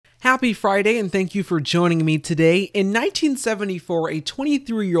Happy Friday, and thank you for joining me today. In 1974, a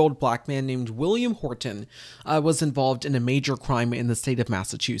 23-year-old black man named William Horton was involved in a major crime in the state of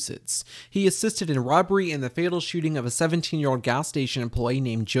Massachusetts. He assisted in robbery and the fatal shooting of a 17-year-old gas station employee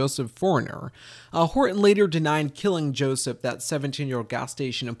named Joseph Foreigner. Horton later denied killing Joseph, that 17-year-old gas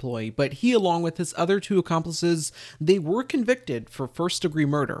station employee, but he, along with his other two accomplices, they were convicted for first-degree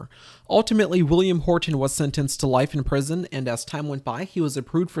murder. Ultimately, William Horton was sentenced to life in prison, and as time went by, he was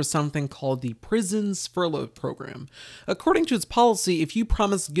approved for something called the Prison's Furlough Program. According to its policy, if you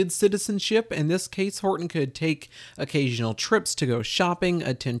promise good citizenship, in this case, Horton could take occasional trips to go shopping,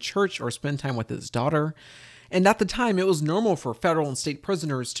 attend church, or spend time with his daughter. And at the time, it was normal for federal and state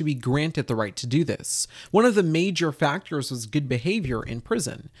prisoners to be granted the right to do this. One of the major factors was good behavior in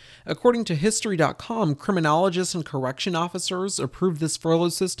prison. According to History.com, criminologists and correction officers approved this furlough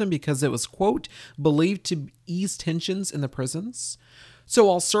system because it was, quote, believed to ease tensions in the prisons. So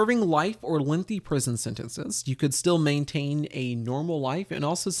while serving life or lengthy prison sentences, you could still maintain a normal life and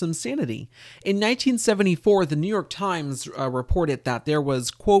also some sanity. In 1974, the New York Times reported that there was,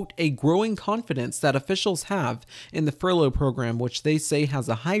 quote, a growing confidence that officials have in the furlough program, which they say has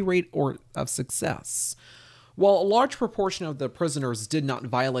a high rate of success. While a large proportion of the prisoners did not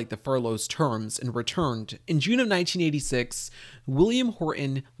violate the furlough's terms and returned, in June of 1986, William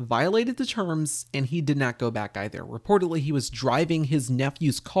Horton violated the terms and he did not go back either. Reportedly, he was driving his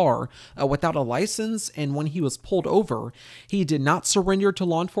nephew's car without a license, and when he was pulled over, he did not surrender to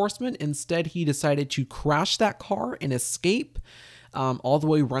law enforcement. Instead, he decided to crash that car and escape. All the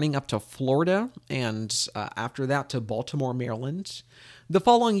way running up to Florida, and after that to Baltimore, Maryland. The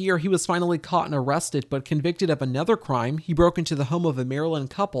following year, he was finally caught and arrested, but convicted of another crime. He broke into the home of a Maryland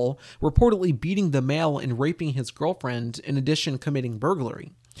couple, reportedly beating the male and raping his girlfriend, in addition committing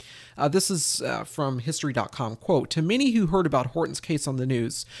burglary. This is from History.com, quote, to many who heard about Horton's case on the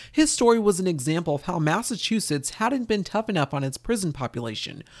news, his story was an example of how Massachusetts hadn't been tough enough on its prison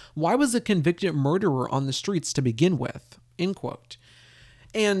population. Why was a convicted murderer on the streets to begin with? End quote.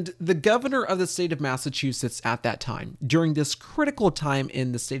 And the governor of the state of Massachusetts at that time, during this critical time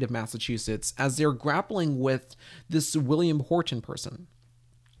in the state of Massachusetts, as they're grappling with this William Horton person,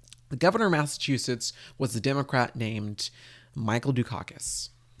 the governor of Massachusetts was a Democrat named Michael Dukakis.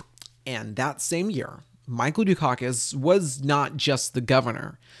 And that same year, Michael Dukakis was not just the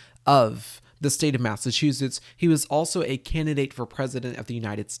governor of the state of Massachusetts, he was also a candidate for president of the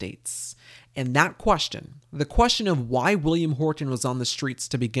United States. And that question, the question of why William Horton was on the streets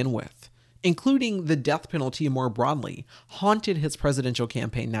to begin with, including the death penalty more broadly, haunted his presidential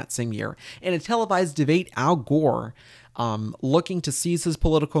campaign that same year. In a televised debate, Al Gore, looking to seize his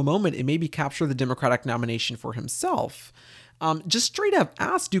political moment and maybe capture the Democratic nomination for himself, just straight up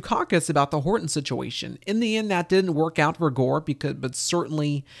asked Dukakis about the Horton situation. In the end, that didn't work out for Gore, but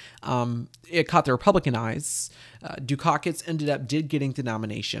certainly it caught the Republican eyes. Dukakis did getting the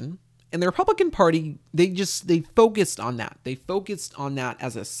nomination. And the Republican Party, they focused on that. They focused on that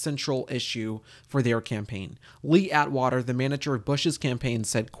as a central issue for their campaign. Lee Atwater, the manager of Bush's campaign,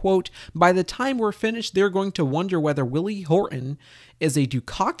 said, quote, by the time we're finished, they're going to wonder whether Willie Horton is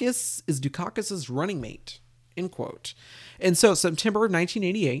Dukakis's running mate, end quote. And so September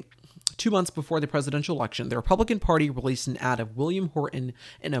 1988, 2 months before the presidential election, the Republican Party released an ad of William Horton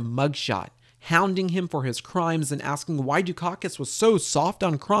in a mugshot, hounding him for his crimes and asking why Dukakis was so soft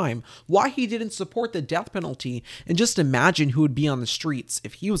on crime, why he didn't support the death penalty, and just imagine who would be on the streets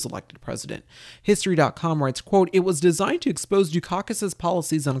if he was elected president. History.com writes, quote, it was designed to expose Dukakis'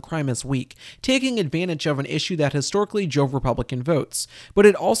 policies on crime as weak, taking advantage of an issue that historically drove Republican votes. But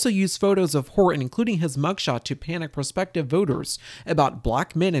it also used photos of Horton, including his mugshot, to panic prospective voters about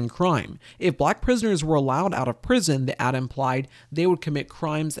black men and crime. If black prisoners were allowed out of prison, the ad implied they would commit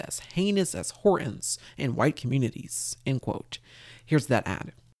crimes as heinous as Hortons in white communities, end quote. Here's that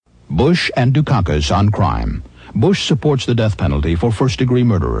ad. Bush and Dukakis on crime. Bush supports the death penalty for first-degree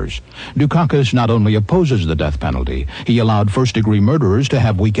murderers. Dukakis not only opposes the death penalty, he allowed first-degree murderers to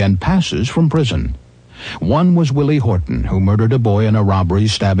have weekend passes from prison. One was Willie Horton, who murdered a boy in a robbery,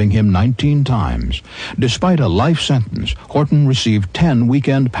 stabbing him 19 times. Despite a life sentence, Horton received 10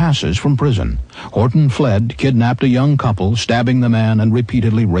 weekend passes from prison. Horton fled, kidnapped a young couple, stabbing the man and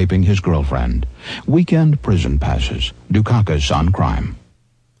repeatedly raping his girlfriend. Weekend prison passes. Dukakis on crime.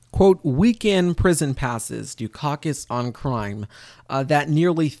 Quote, weekend prison passes, Dukakis on crime. That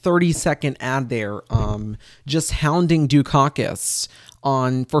nearly 30-second ad there, just hounding Dukakis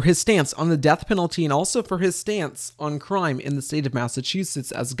for his stance on the death penalty and also for his stance on crime in the state of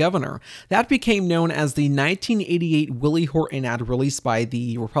Massachusetts as governor. That became known as the 1988 Willie Horton ad released by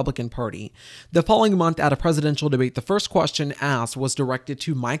the Republican Party. The following month at a presidential debate, the first question asked was directed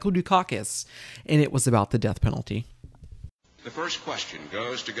to Michael Dukakis, and it was about the death penalty. The first question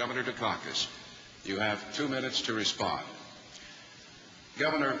goes to Governor Dukakis. You have 2 minutes to respond.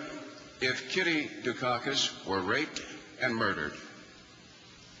 Governor, if Kitty Dukakis were raped and murdered,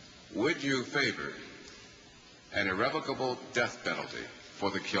 would you favor an irrevocable death penalty for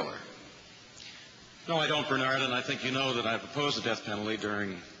the killer? No, I don't, Bernard, and I think you know that I've opposed the death penalty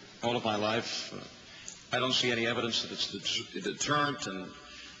during all of my life. I don't see any evidence that it's a deterrent, and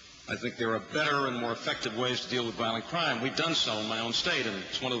I think there are better and more effective ways to deal with violent crime. We've done so in my own state, and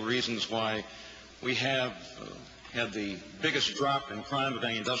it's one of the reasons why we have had the biggest drop in crime of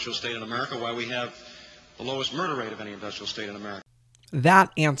any industrial state in America, why we have the lowest murder rate of any industrial state in America.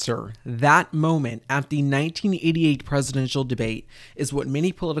 That answer, that moment at the 1988 presidential debate is what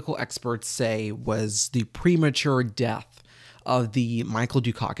many political experts say was the premature death of the Michael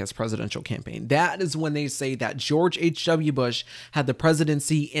Dukakis presidential campaign. That is when they say that George H.W. Bush had the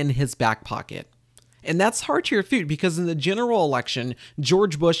presidency in his back pocket. And that's hard to refute because in the general election,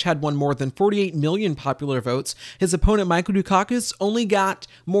 George Bush had won more than 48 million popular votes. His opponent, Michael Dukakis, only got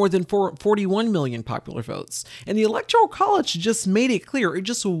more than 41 million popular votes. And the Electoral College just made it clear. It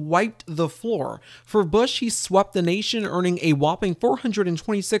just wiped the floor. For Bush, he swept the nation, earning a whopping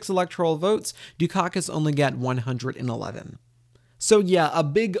 426 electoral votes. Dukakis only got 111. So yeah, a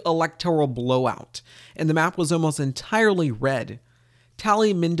big electoral blowout. And the map was almost entirely red.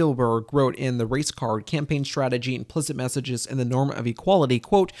 Tally Mindelberg wrote in The Race Card, Campaign Strategy, Implicit Messages, and the Norm of Equality,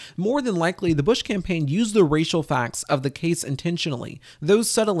 quote, more than likely, the Bush campaign used the racial facts of the case intentionally, though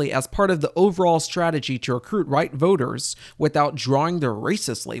subtly as part of the overall strategy to recruit white voters without drawing their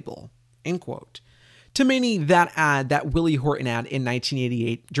racist label, end quote. To many, that Willie Horton ad in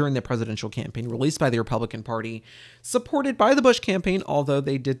 1988 during the presidential campaign, released by the Republican Party, supported by the Bush campaign, although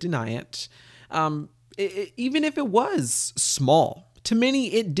they did deny it, even if it was small, to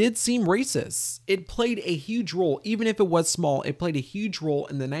many, it did seem racist. It played a huge role, even if it was small, it played a huge role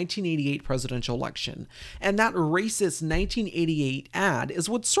in the 1988 presidential election. And that racist 1988 ad is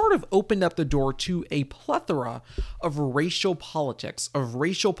what sort of opened up the door to a plethora of racial politics, of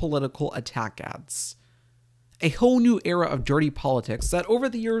racial political attack ads. A whole new era of dirty politics that over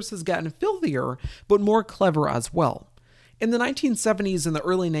the years has gotten filthier, but more clever as well. In the 1970s and the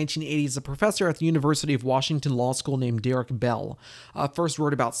early 1980s, a professor at the University of Washington Law School named Derek Bell first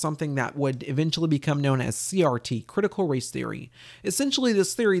wrote about something that would eventually become known as CRT, critical race theory. Essentially,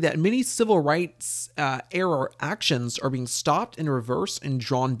 this theory that many civil rights era actions are being stopped and reversed and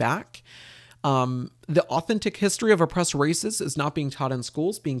drawn back. The authentic history of oppressed races is not being taught in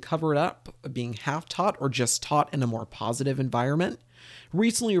schools, being covered up, being half taught, or just taught in a more positive environment.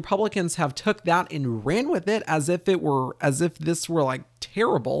 Recently, Republicans have took that and ran with it as if this were like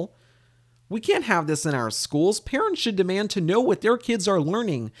terrible. We can't have this in our schools. Parents should demand to know what their kids are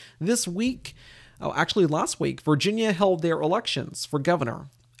learning. Last week, Virginia held their elections for governor.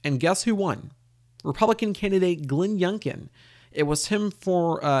 And guess who won? Republican candidate Glenn Youngkin. It was him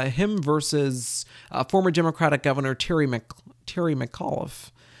versus former Democratic Governor Terry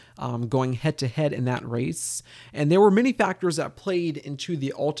McAuliffe. Going head-to-head in that race. And there were many factors that played into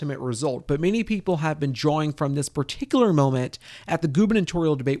the ultimate result, but many people have been drawing from this particular moment at the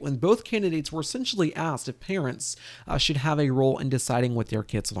gubernatorial debate when both candidates were essentially asked if parents should have a role in deciding what their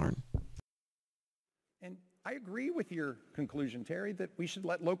kids learn. And I agree with your conclusion, Terry, that we should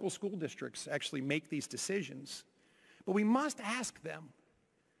let local school districts actually make these decisions. But we must ask them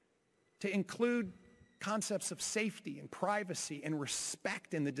to include concepts of safety and privacy and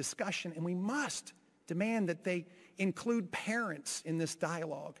respect in the discussion, and we must demand that they include parents in this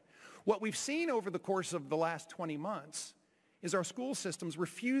dialogue. What we've seen over the course of the last 20 months is our school systems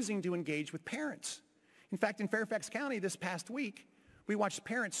refusing to engage with parents. In fact, in Fairfax County this past week, we watched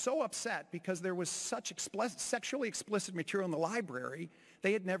parents so upset because there was such sexually explicit material in the library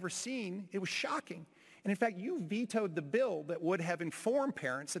they had never seen. It was shocking. And in fact, you vetoed the bill that would have informed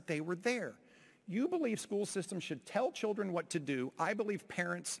parents that they were there. You believe school systems should tell children what to do. I believe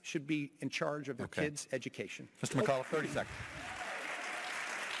parents should be in charge of their kids' education. Mr. McAuliffe, 30 seconds.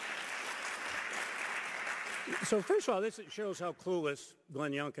 So first of all, this shows how clueless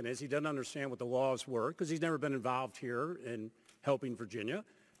Glenn Youngkin is. He doesn't understand what the laws were because he's never been involved here in helping Virginia.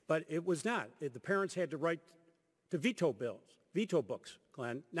 But it was not. The parents had to write to veto books,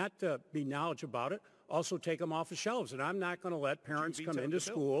 Glenn, not to be knowledge about it. Also take them off the shelves. And I'm not going to let parents come into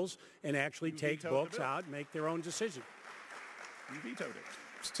schools and actually take books out and make their own decision. You vetoed it.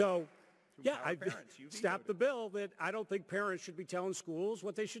 So, yeah, I parents, you vetoed stopped the bill that I don't think parents should be telling schools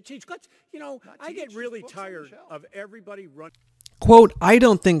what they should teach. I get really tired of everybody running. Quote, I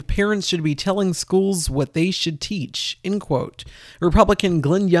don't think parents should be telling schools what they should teach, end quote. Republican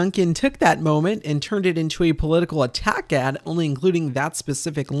Glenn Youngkin took that moment and turned it into a political attack ad, only including that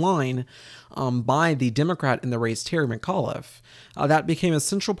specific line by the Democrat in the race, Terry McAuliffe. That became a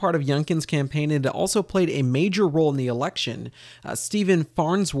central part of Youngkin's campaign, and it also played a major role in the election. Stephen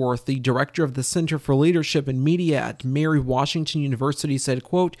Farnsworth, the director of the Center for Leadership and Media at Mary Washington University, said,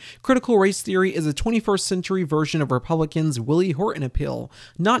 quote, critical race theory is a 21st century version of Republicans' Willie Horton appeal,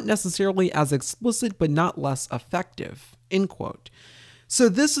 not necessarily as explicit, but not less effective, end quote. So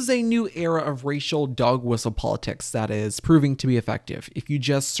this is a new era of racial dog whistle politics that is proving to be effective. If you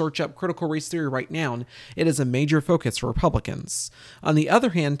just search up critical race theory right now, it is a major focus for Republicans. On the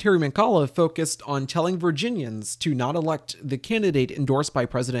other hand, Terry McAuliffe focused on telling Virginians to not elect the candidate endorsed by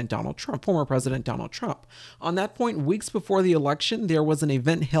President Donald Trump, former President Donald Trump. On that point, weeks before the election, there was an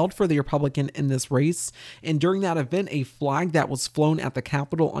event held for the Republican in this race, and during that event, a flag that was flown at the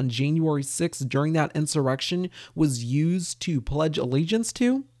Capitol on January 6th during that insurrection was used to pledge allegiance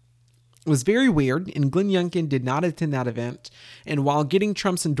to. It was very weird, and Glenn Youngkin did not attend that event, and while getting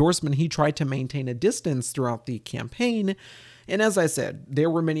Trump's endorsement, he tried to maintain a distance throughout the campaign. And as I said,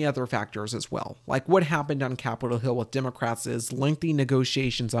 there were many other factors as well, like what happened on Capitol Hill with Democrats' lengthy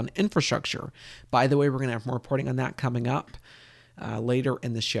negotiations on infrastructure. By the way, we're going to have more reporting on that coming up later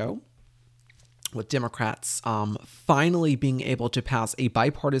in the show, with Democrats finally being able to pass a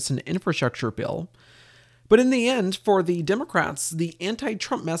bipartisan infrastructure bill. But in the end, for the Democrats, the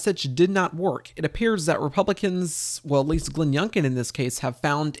anti-Trump message did not work. It appears that Republicans, well, at least Glenn Youngkin in this case, have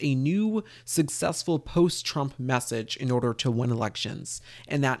found a new successful post-Trump message in order to win elections,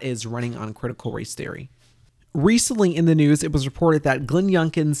 and that is running on critical race theory. Recently in the news, it was reported that Glenn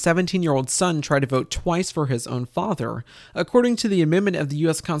Youngkin's 17-year-old son tried to vote twice for his own father. According to the amendment of the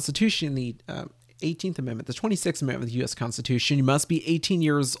U.S. Constitution, the 18th Amendment, the 26th Amendment of the U.S. Constitution, you must be 18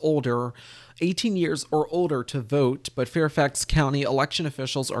 years or older to vote, but Fairfax County election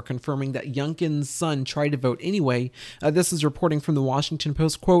officials are confirming that Youngkin's son tried to vote anyway. This is reporting from the Washington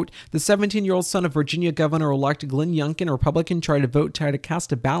Post, quote, the 17-year-old son of Virginia Governor-elect Glenn Youngkin, a Republican, tried to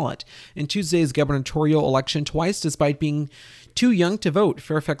cast a ballot in Tuesday's gubernatorial election twice despite being too young to vote,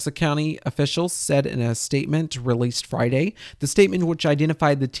 Fairfax County officials said in a statement released Friday. The statement, which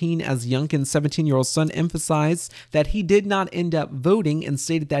identified the teen as Youngkin's 17-year-old son, emphasized that he did not end up voting and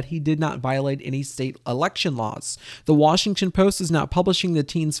stated that he did not violate any state election laws. The Washington Post is not publishing the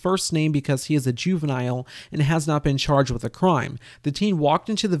teen's first name because he is a juvenile and has not been charged with a crime. The teen walked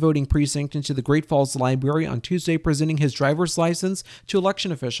into the voting precinct into the Great Falls Library on Tuesday, presenting his driver's license to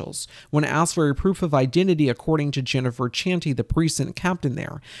election officials. When asked for a proof of identity, according to Jennifer Chanty, the precinct captain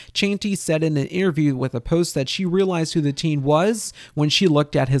there, Chanty said in an interview with the Post that she realized who the teen was when she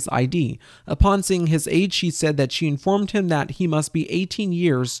looked at his ID. Upon seeing his age, she said that she informed him that he must be 18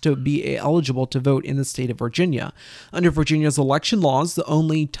 years to be eligible to vote in the state of Virginia. Under Virginia's election laws, the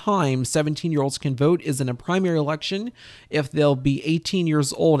only time 17-year-olds can vote is in a primary election if they'll be 18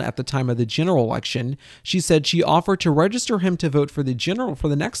 years old at the time of the general election. She said she offered to register him to vote for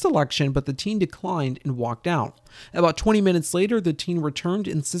the next election, but the teen declined and walked out. About 20 minutes later, the teen returned,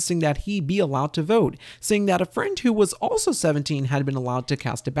 insisting that he be allowed to vote, saying that a friend who was also 17 had been allowed to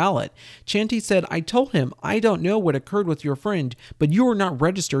cast a ballot. Chanty said, I told him, I don't know what occurred with your friend, but you are not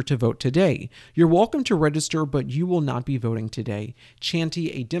registered to vote today. You're welcome to register, but you will not be voting today,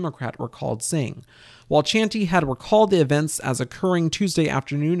 Chanty, a Democrat, recalled saying. While Chanty had recalled the events as occurring Tuesday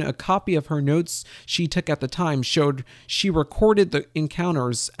afternoon, a copy of her notes she took at the time showed she recorded the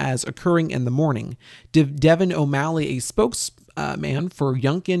encounters as occurring in the morning. Devin O'Malley, a spokesman for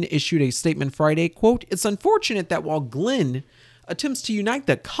Youngkin, issued a statement Friday, quote, it's unfortunate that while Glenn attempts to unite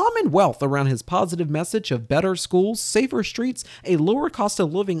the Commonwealth around his positive message of better schools, safer streets, a lower cost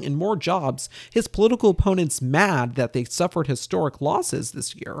of living, and more jobs, his political opponents, mad that they suffered historic losses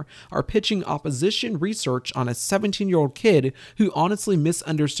this year, are pitching opposition research on a 17-year-old kid who honestly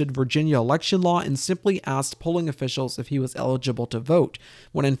misunderstood Virginia election law and simply asked polling officials if he was eligible to vote.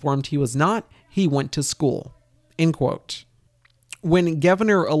 When informed he was not, he went to school. End quote. When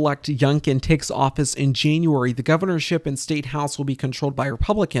Governor-elect Youngkin takes office in January, the governorship and state house will be controlled by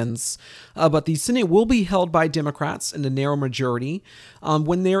Republicans, but the Senate will be held by Democrats in a narrow majority.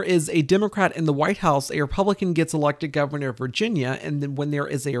 When there is a Democrat in the White House, a Republican gets elected governor of Virginia, and then when there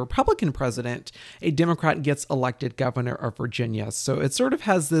is a Republican president, a Democrat gets elected governor of Virginia. So it sort of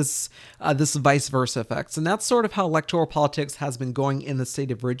has this vice versa effect, and that's sort of how electoral politics has been going in the state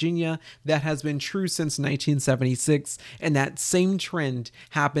of Virginia. That has been true since 1976, and that same trend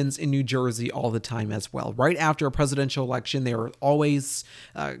happens in New Jersey all the time as well. Right after a presidential election, there are always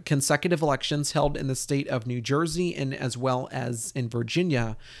consecutive elections held in the state of New Jersey and as well as in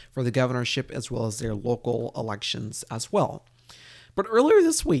Virginia for the governorship, as well as their local elections as well. But earlier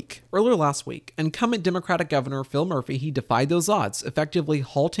last week, incumbent Democratic Governor Phil Murphy, he defied those odds, effectively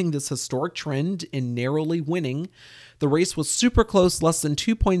halting this historic trend and narrowly winning. The race was super close, less than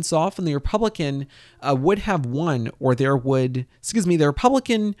 2 points off, and the Republican would have won, or there would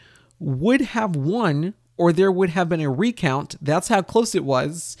have been a recount. That's how close it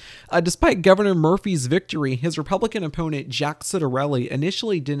was. Despite Governor Murphy's victory, his Republican opponent, Jack Ciattarelli,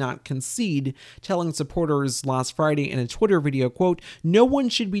 initially did not concede, telling supporters last Friday in a Twitter video, quote, "No one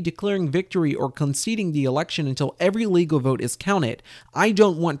should be declaring victory or conceding the election until every legal vote is counted. I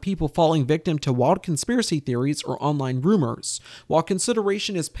don't want people falling victim to wild conspiracy theories or online rumors. While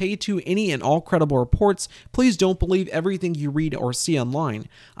consideration is paid to any and all credible reports, please don't believe everything you read or see online.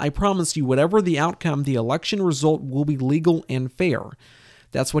 I promise you, whatever the outcome, the election result will be legal and fair."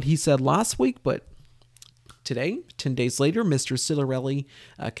 That's what he said last week, but today, 10 days later, Mr. Ciattarelli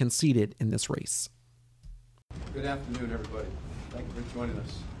conceded in this race. Good afternoon, everybody. Thank you for joining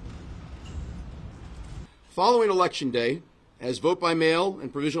us. Following Election Day, as vote by mail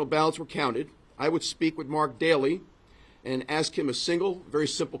and provisional ballots were counted, I would speak with Mark Daley and ask him a single, very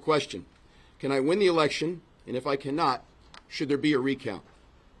simple question. Can I win the election? And if I cannot, should there be a recount?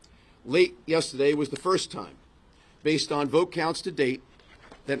 Late yesterday was the first time, based on vote counts to date,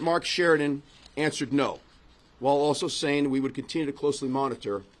 that Mark Sheridan answered no, while also saying we would continue to closely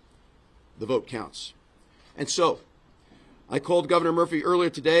monitor the vote counts. And so, I called Governor Murphy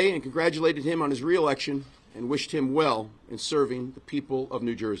earlier today and congratulated him on his re-election and wished him well in serving the people of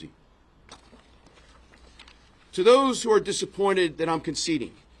New Jersey. To those who are disappointed that I'm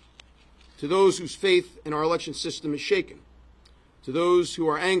conceding, to those whose faith in our election system is shaken, to those who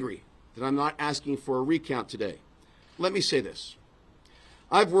are angry that I'm not asking for a recount today, let me say this.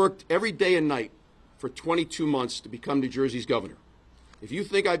 I've worked every day and night for 22 months to become New Jersey's governor. If you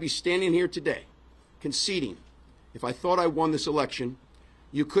think I'd be standing here today conceding if I thought I won this election,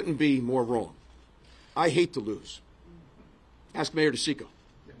 you couldn't be more wrong. I hate to lose. Ask Mayor DeSico.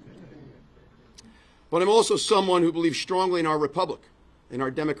 But I'm also someone who believes strongly in our republic, in our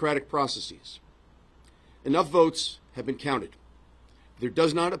democratic processes. Enough votes have been counted. There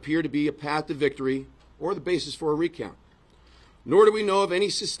does not appear to be a path to victory or the basis for a recount. Nor do we know of any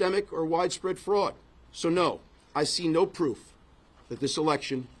systemic or widespread fraud. So no, I see no proof that this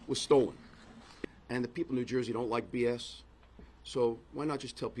election was stolen. And the people of New Jersey don't like BS. So why not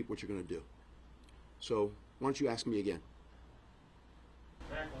just tell people what you're going to do? So why don't you ask me again?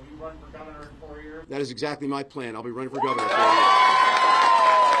 Jack, will you run for governor in 4 years? That is exactly my plan. I'll be running for governor in 4 years.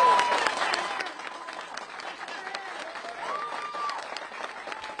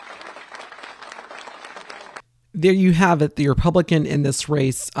 There you have it, the Republican in this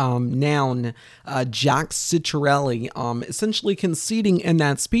race, Jack Ciattarelli, essentially conceding in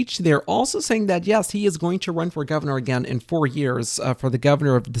that speech there, also saying that, yes, he is going to run for governor again in 4 years for the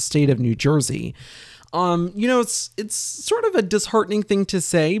governor of the state of New Jersey. It's sort of a disheartening thing to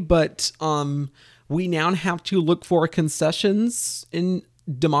say, but we now have to look for concessions in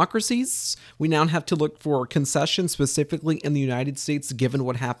democracies. We now have to look for concessions specifically in the United States, given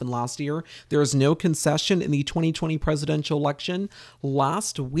what happened last year. There is no concession in the 2020 presidential election.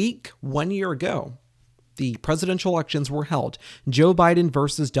 Last week, 1 year ago, the presidential elections were held. Joe Biden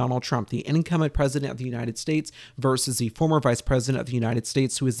versus Donald Trump, the incumbent president of the United States versus the former vice president of the United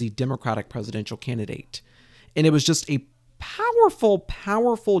States, who is the Democratic presidential candidate. And it was just a powerful,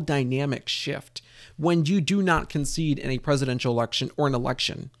 powerful dynamic shift when you do not concede in a presidential election or an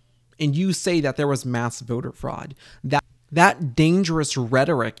election and you say that there was mass voter fraud. That dangerous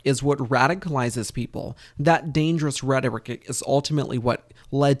rhetoric is what radicalizes people. That dangerous rhetoric is ultimately what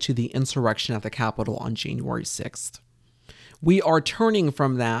led to the insurrection at the Capitol on January 6th. We are turning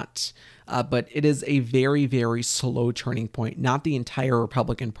from that, but it is a very, very slow turning point. Not the entire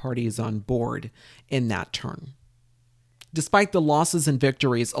Republican Party is on board in that turn. Despite the losses and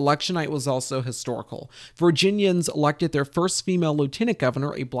victories, election night was also historical. Virginians elected their first female lieutenant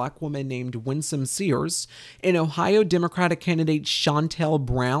governor, a black woman named Winsome Sears. In Ohio, Democratic candidate Shontel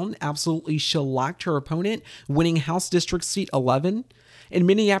Brown absolutely shellacked her opponent, winning House District Seat 11. In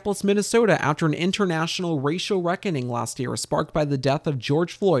Minneapolis, Minnesota, after an international racial reckoning last year sparked by the death of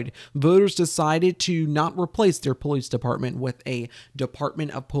George Floyd, voters decided to not replace their police department with a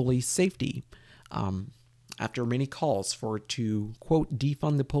Department of Police Safety. After many calls to, quote,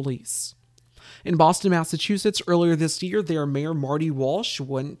 defund the police. In Boston, Massachusetts, earlier this year, their mayor, Marty Walsh,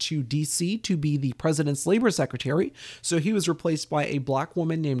 went to D.C. to be the president's labor secretary, so he was replaced by a black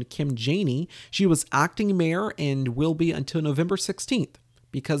woman named Kim Janey. She was acting mayor and will be until November 16th.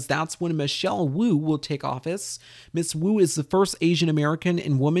 Because that's when Michelle Wu will take office. Miss Wu is the first Asian American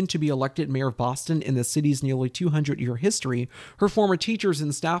and woman to be elected mayor of Boston in the city's nearly 200-year history. Her former teachers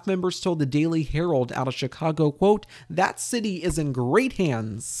and staff members told the Daily Herald out of Chicago, quote, "That city is in great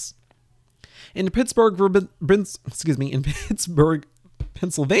hands." In Pittsburgh,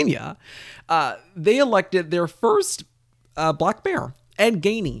 Pennsylvania, they elected their first black mayor, Ed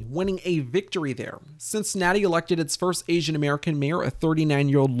Gainey, winning a victory there. Cincinnati elected its first Asian American mayor, a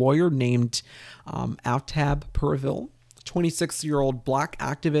 39-year-old lawyer named Aftab Purville. 26-year-old black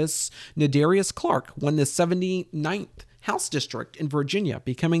activist Nadarius Clark won the 79th House District in Virginia,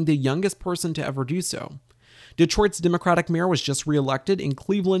 becoming the youngest person to ever do so. Detroit's Democratic mayor was just reelected. In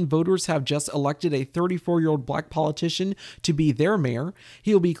Cleveland, voters have just elected a 34-year-old black politician to be their mayor.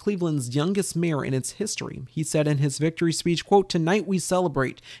 He will be Cleveland's youngest mayor in its history. He said in his victory speech, quote, "Tonight we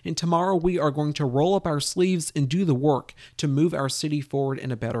celebrate, and tomorrow we are going to roll up our sleeves and do the work to move our city forward in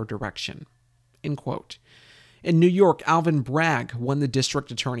a better direction," end quote. In New York, Alvin Bragg won the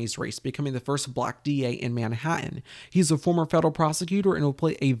district attorney's race, becoming the first black DA in Manhattan. He's a former federal prosecutor and will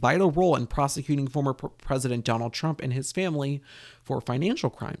play a vital role in prosecuting former President Donald Trump and his family for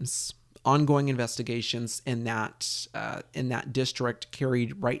financial crimes. Ongoing investigations in that district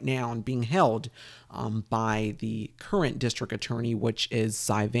carried right now and being held by the current district attorney, which is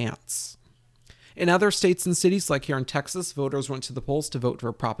Cy Vance. In other states and cities, like here in Texas, voters went to the polls to vote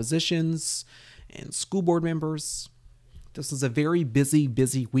for propositions and school board members. This was a very busy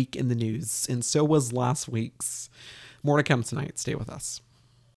week in the news, and so was last week's. More to come tonight. Stay with us.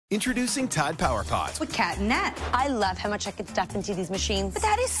 Introducing Tide Power Pods with Cat and Nat. I love how much I could stuff into these machines. But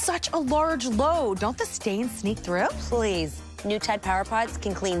that is such a large load. Don't the stains sneak through? Please. New Tide Power Pods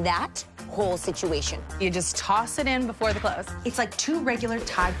can clean that whole situation. You just toss it in before the close. It's like 2 regular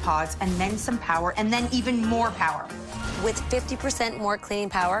Tide Pods and then some power and then even more power. With 50% more cleaning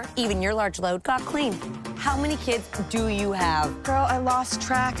power, even your large load got clean. How many kids do you have? Girl, I lost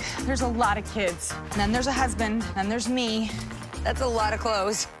track. There's a lot of kids. And then there's a husband, and then there's me. That's a lot of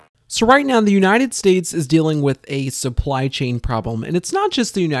clothes. So right now, the United States is dealing with a supply chain problem, and it's not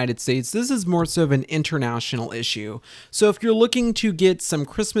just the United States. This is more so of an international issue. So if you're looking to get some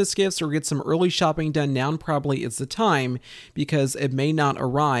Christmas gifts or get some early shopping done, now probably is the time, because it may not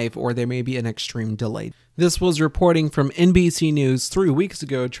arrive or there may be an extreme delay. This was reporting from NBC News 3 weeks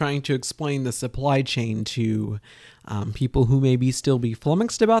ago, trying to explain the supply chain to people who maybe still be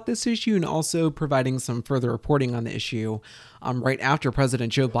flummoxed about this issue, and also providing some further reporting on the issue right after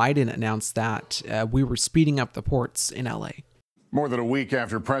President Joe Biden announced that we were speeding up the ports in LA. More than a week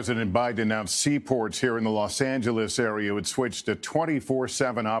after President Biden announced seaports here in the Los Angeles area would switch to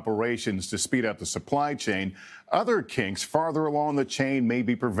 24/7 operations to speed up the supply chain, other kinks farther along the chain may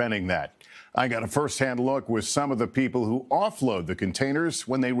be preventing that. I got a first-hand look with some of the people who offload the containers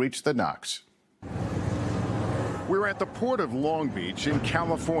when they reach the docks. We're at the Port of Long Beach in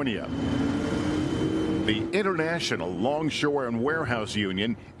California. The International Longshore and Warehouse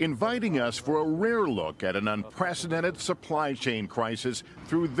Union inviting us for a rare look at an unprecedented supply chain crisis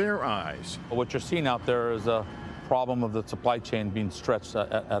through their eyes. What you're seeing out there is a problem of the supply chain being stretched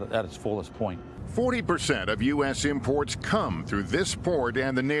at its fullest point. 40% of U.S. imports come through this port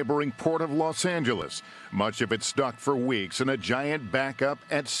and the neighboring Port of Los Angeles. Much of it stuck for weeks in a giant backup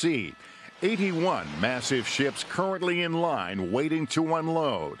at sea. 81 massive ships currently in line waiting to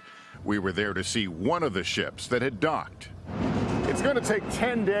unload. We were there to see one of the ships that had docked. It's going to take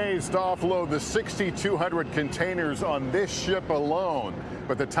 10 days to offload the 6,200 containers on this ship alone.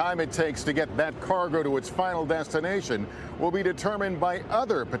 But the time it takes to get that cargo to its final destination will be determined by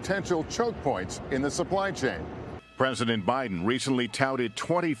other potential choke points in the supply chain. President Biden recently touted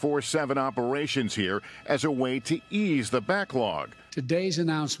 24/7 operations here as a way to ease the backlog. Today's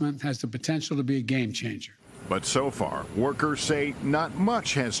announcement has the potential to be a game changer. But so far, workers say not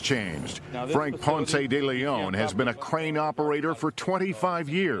much has changed. Frank Ponce de Leon has been a crane operator for 25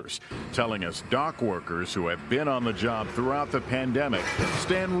 years, telling us dock workers who have been on the job throughout the pandemic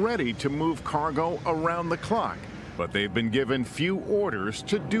stand ready to move cargo around the clock, but they've been given few orders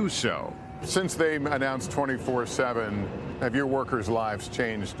to do so. Since they announced 24/7, have your workers' lives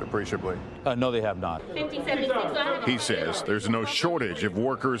changed appreciably? No, they have not. He says there's no shortage of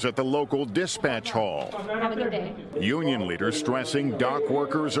workers at the local dispatch hall. Have a good day. Union leaders stressing dock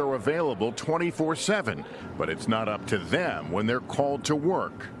workers are available 24/7, but it's not up to them when they're called to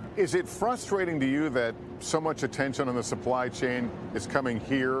work. Is it frustrating to you that so much attention on the supply chain is coming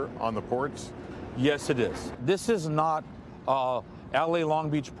here on the ports? Yes, it is. This is not a LA Long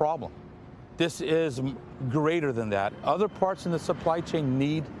Beach problem. This is greater than that. Other parts in the supply chain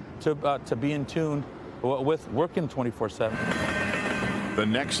need to be in tune with working 24/7. The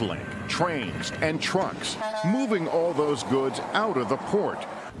next link, trains and trucks, moving all those goods out of the port.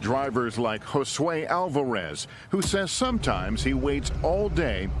 Drivers like Josue Alvarez, who says sometimes he waits all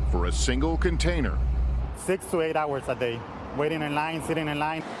day for a single container. 6 to 8 hours a day, waiting in line, sitting in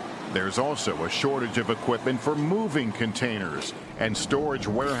line. There's also a shortage of equipment for moving containers, and storage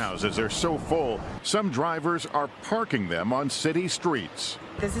warehouses are so full, some drivers are parking them on city streets.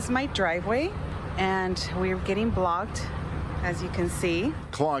 This is my driveway, and we're getting blocked, as you can see.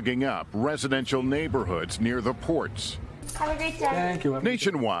 Clogging up residential neighborhoods near the ports. Have a great day. Thank you.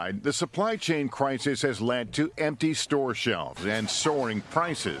 Nationwide, the supply chain crisis has led to empty store shelves and soaring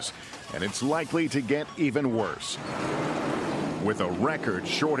prices, and it's likely to get even worse. With a record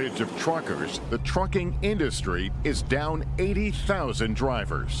shortage of truckers, the trucking industry is down 80,000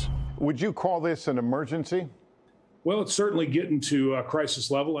 drivers. Would you call this an emergency? Well, it's certainly getting to a crisis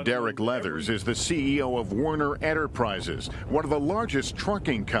level. Derek Leathers is the CEO of Werner Enterprises, one of the largest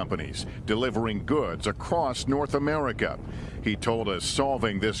trucking companies, delivering goods across North America. He told us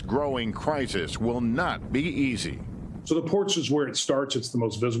solving this growing crisis will not be easy. So the ports is where it starts. It's the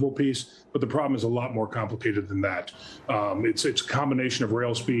most visible piece, but the problem is a lot more complicated than that. It's a combination of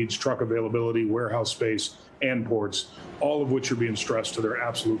rail speeds, truck availability, warehouse space, and ports, all of which are being stressed to their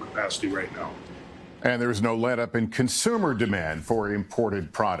absolute capacity right now. And there's no let-up in consumer demand for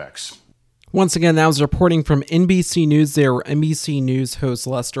imported products. Once again, that was reporting from NBC News there. NBC News host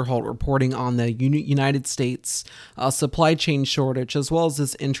Lester Holt reporting on the United States supply chain shortage, as well as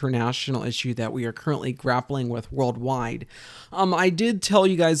this international issue that we are currently grappling with worldwide. I did tell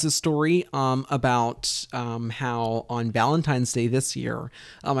you guys a story about how on Valentine's Day this year,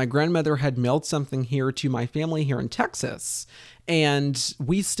 my grandmother had mailed something here to my family here in Texas. And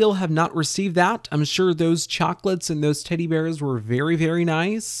we still have not received that. I'm sure those chocolates and those teddy bears were very, very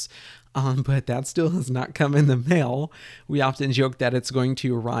nice. But that still has not come in the mail. We often joke that it's going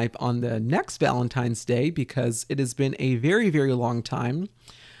to arrive on the next Valentine's Day because it has been a very, very long time.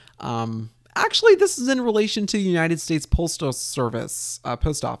 Actually, this is in relation to the United States Postal Service,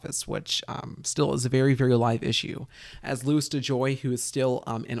 post office, which still is a very, very live issue. As Louis DeJoy, who is still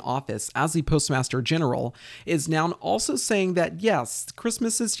in office as the Postmaster General, is now also saying that, yes,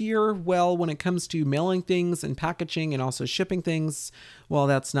 Christmas this year, well, when it comes to mailing things and packaging and also shipping things, well,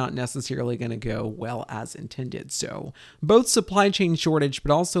 that's not necessarily going to go well as intended. So both supply chain shortage,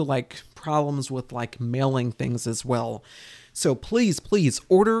 but also like problems with like mailing things as well. So please, please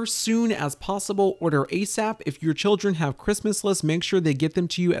order soon as possible. Order ASAP. If your children have Christmas lists, make sure they get them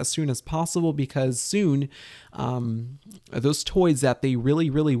to you as soon as possible, because soon those toys that they really,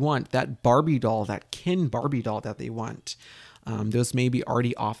 really want, that Barbie doll, that Ken Barbie doll that they want, those may be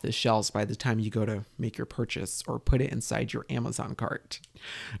already off the shelves by the time you go to make your purchase or put it inside your Amazon cart.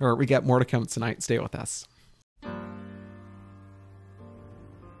 All right, we got more to come tonight. Stay with us.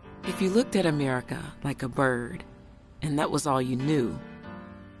 If you looked at America like a bird, and that was all you knew,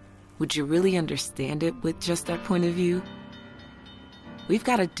 would you really understand it with just that point of view? We've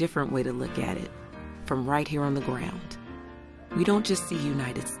got a different way to look at it, from right here on the ground. We don't just see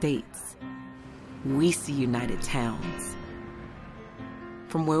United States, we see United Towns.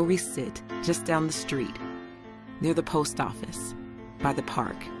 From where we sit, just down the street, near the post office, by the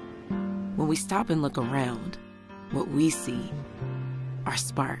park, when we stop and look around, what we see are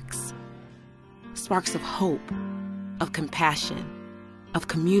sparks. Sparks of hope, of compassion, of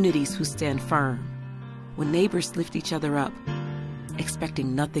communities who stand firm, when neighbors lift each other up,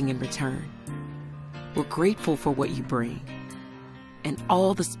 expecting nothing in return. We're grateful for what you bring, and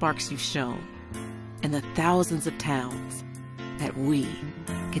all the sparks you've shown, and the thousands of towns that we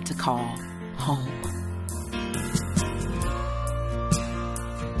get to call home.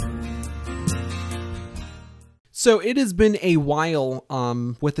 So it has been a while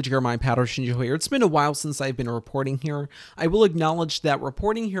with the Jeremiah Patterson Show here. It's been a while since I've been reporting here. I will acknowledge that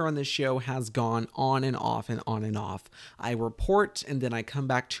reporting here on this show has gone on and off and on and off. I report and then I come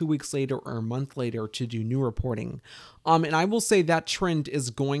back 2 weeks later or a month later to do new reporting. And I will say that trend is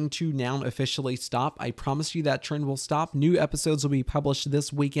going to now officially stop. I promise you that trend will stop. New episodes will be published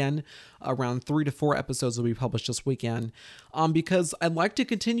this weekend. Around 3 to 4 episodes will be published this weekend. Because I'd like to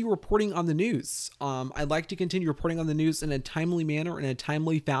continue reporting on the news. I'd like to continue reporting on the news in a timely manner, in a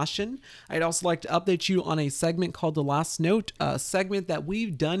timely fashion. I'd also like to update you on a segment called The Last Note, a segment that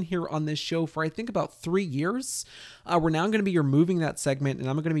we've done here on this show for I think about 3 years. We're now going to be removing that segment, and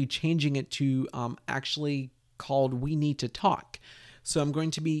I'm going to be changing it to actually called We Need to Talk. So I'm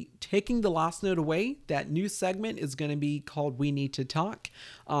going to be taking The Last Note away. That new segment is going to be called We Need to Talk.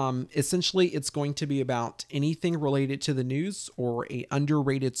 Essentially, it's going to be about anything related to the news or a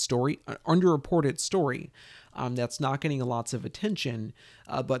underrated story, underreported story that's not getting lots of attention.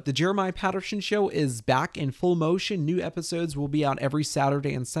 But the Jeremiah Patterson Show is back in full motion. New episodes will be out every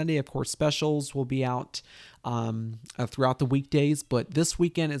Saturday and Sunday. Of course, specials will be out throughout the weekdays, but this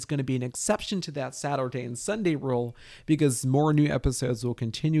weekend is going to be an exception to that Saturday and Sunday rule because more new episodes will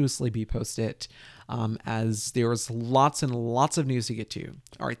continuously be posted as there's lots and lots of news to get to.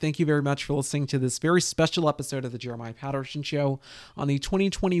 All right, thank you very much for listening to this very special episode of the Jeremiah Patterson Show on the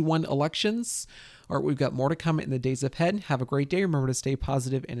 2021 elections. All right, we've got more to come in the days ahead. Have a great day. Remember to stay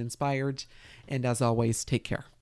positive and inspired. And as always, take care.